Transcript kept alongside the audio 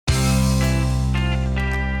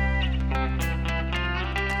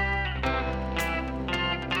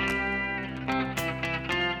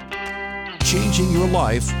changing your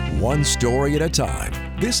life one story at a time.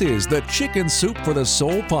 This is the Chicken Soup for the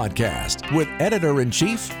Soul podcast with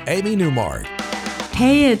Editor-in-Chief Amy Newmark.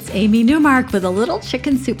 Hey, it's Amy Newmark with a little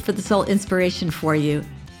Chicken Soup for the Soul inspiration for you.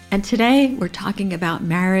 And today we're talking about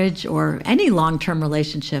marriage or any long-term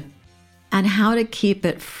relationship and how to keep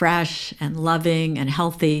it fresh and loving and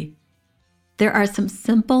healthy. There are some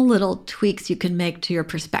simple little tweaks you can make to your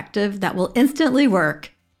perspective that will instantly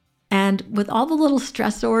work. And with all the little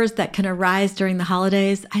stressors that can arise during the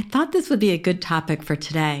holidays, I thought this would be a good topic for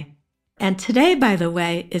today. And today, by the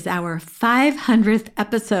way, is our 500th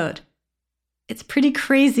episode. It's pretty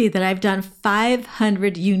crazy that I've done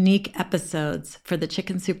 500 unique episodes for the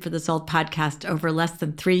Chicken Soup for the Soul podcast over less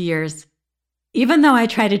than 3 years, even though I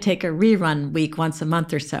try to take a rerun week once a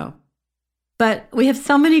month or so. But we have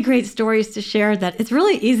so many great stories to share that it's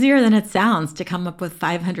really easier than it sounds to come up with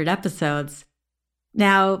 500 episodes.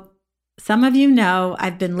 Now, some of you know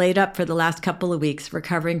I've been laid up for the last couple of weeks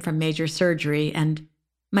recovering from major surgery, and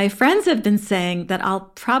my friends have been saying that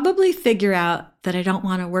I'll probably figure out that I don't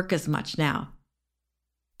want to work as much now.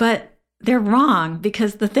 But they're wrong,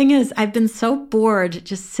 because the thing is, I've been so bored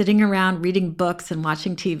just sitting around reading books and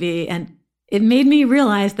watching TV, and it made me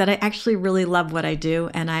realize that I actually really love what I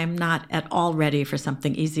do, and I'm not at all ready for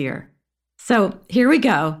something easier. So here we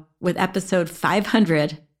go with episode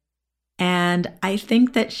 500. And I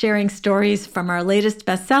think that sharing stories from our latest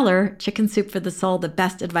bestseller, Chicken Soup for the Soul, The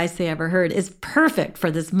Best Advice They Ever Heard, is perfect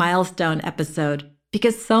for this milestone episode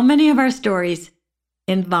because so many of our stories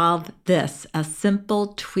involve this, a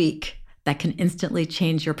simple tweak that can instantly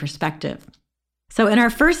change your perspective. So in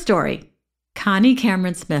our first story, Connie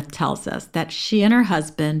Cameron Smith tells us that she and her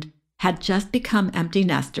husband had just become empty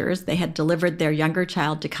nesters. They had delivered their younger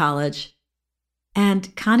child to college.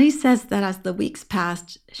 And Connie says that as the weeks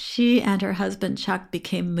passed, she and her husband Chuck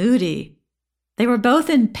became moody. They were both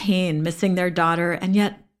in pain, missing their daughter, and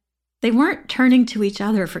yet they weren't turning to each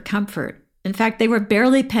other for comfort. In fact, they were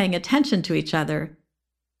barely paying attention to each other.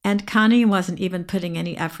 And Connie wasn't even putting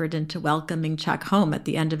any effort into welcoming Chuck home at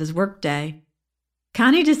the end of his workday.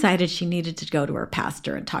 Connie decided she needed to go to her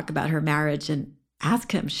pastor and talk about her marriage and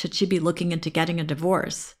ask him, should she be looking into getting a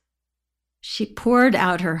divorce? She poured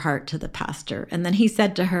out her heart to the pastor, and then he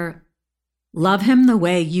said to her, love him the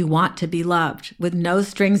way you want to be loved, with no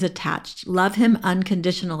strings attached. Love him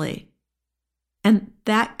unconditionally. And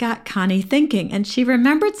that got Connie thinking, and she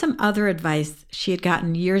remembered some other advice she had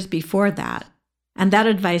gotten years before that. And that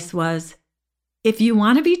advice was, if you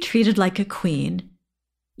want to be treated like a queen,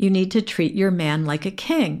 you need to treat your man like a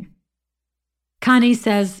king. Connie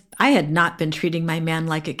says, I had not been treating my man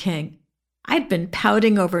like a king. I'd been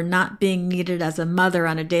pouting over not being needed as a mother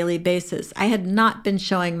on a daily basis. I had not been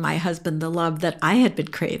showing my husband the love that I had been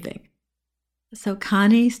craving. So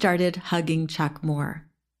Connie started hugging Chuck more.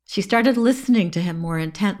 She started listening to him more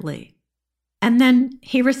intently. And then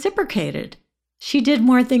he reciprocated. She did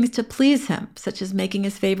more things to please him, such as making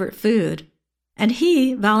his favorite food. And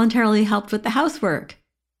he voluntarily helped with the housework.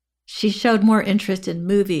 She showed more interest in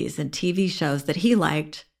movies and TV shows that he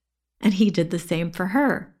liked, and he did the same for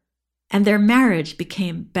her. And their marriage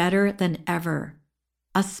became better than ever.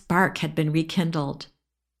 A spark had been rekindled.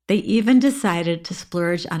 They even decided to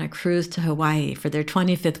splurge on a cruise to Hawaii for their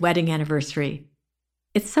 25th wedding anniversary.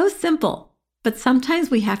 It's so simple, but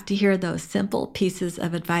sometimes we have to hear those simple pieces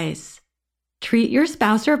of advice. Treat your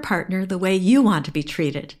spouse or partner the way you want to be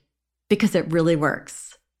treated, because it really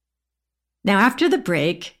works. Now, after the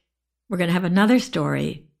break, we're going to have another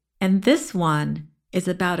story, and this one is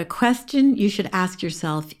about a question you should ask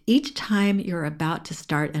yourself each time you're about to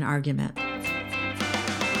start an argument.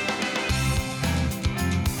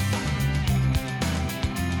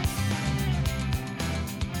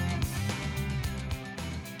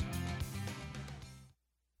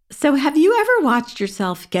 So have you ever watched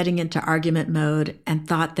yourself getting into argument mode and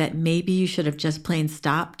thought that maybe you should have just plain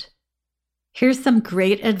stopped? Here's some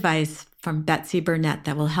great advice from Betsy Burnett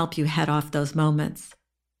that will help you head off those moments.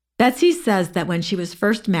 Betsy says that when she was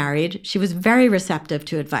first married, she was very receptive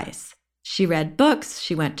to advice. She read books,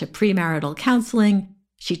 she went to premarital counseling,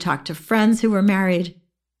 she talked to friends who were married.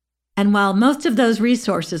 And while most of those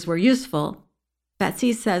resources were useful,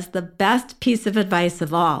 Betsy says the best piece of advice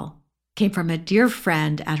of all came from a dear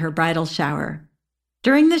friend at her bridal shower.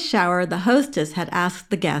 During the shower, the hostess had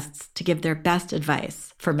asked the guests to give their best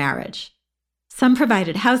advice for marriage. Some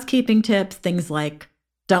provided housekeeping tips, things like,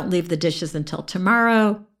 don't leave the dishes until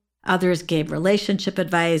tomorrow. Others gave relationship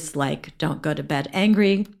advice like, don't go to bed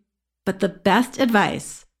angry. But the best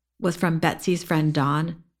advice was from Betsy's friend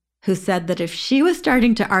Dawn, who said that if she was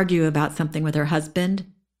starting to argue about something with her husband,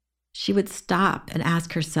 she would stop and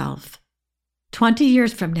ask herself, 20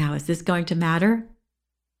 years from now, is this going to matter?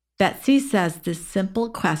 Betsy says this simple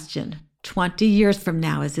question, 20 years from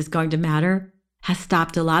now, is this going to matter, has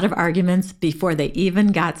stopped a lot of arguments before they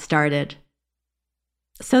even got started.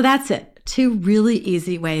 So that's it. 2 really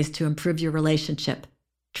easy ways to improve your relationship.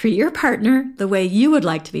 Treat your partner the way you would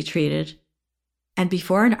like to be treated. And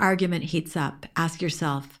before an argument heats up, ask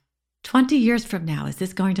yourself, 20 years from now, is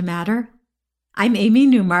this going to matter? I'm Amy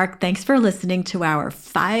Newmark. Thanks for listening to our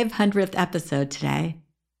 500th episode today.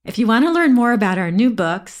 If you want to learn more about our new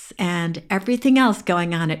books and everything else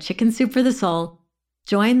going on at Chicken Soup for the Soul,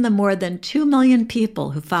 join the more than 2 million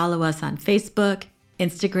people who follow us on Facebook,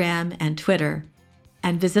 Instagram, and Twitter,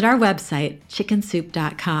 and visit our website,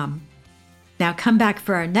 chickensoup.com. Now come back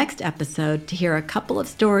for our next episode to hear a couple of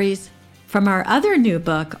stories from our other new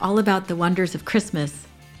book, all about the wonders of Christmas.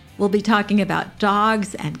 We'll be talking about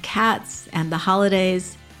dogs and cats and the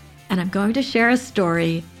holidays, and I'm going to share a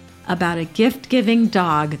story about a gift-giving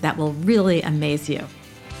dog that will really amaze you.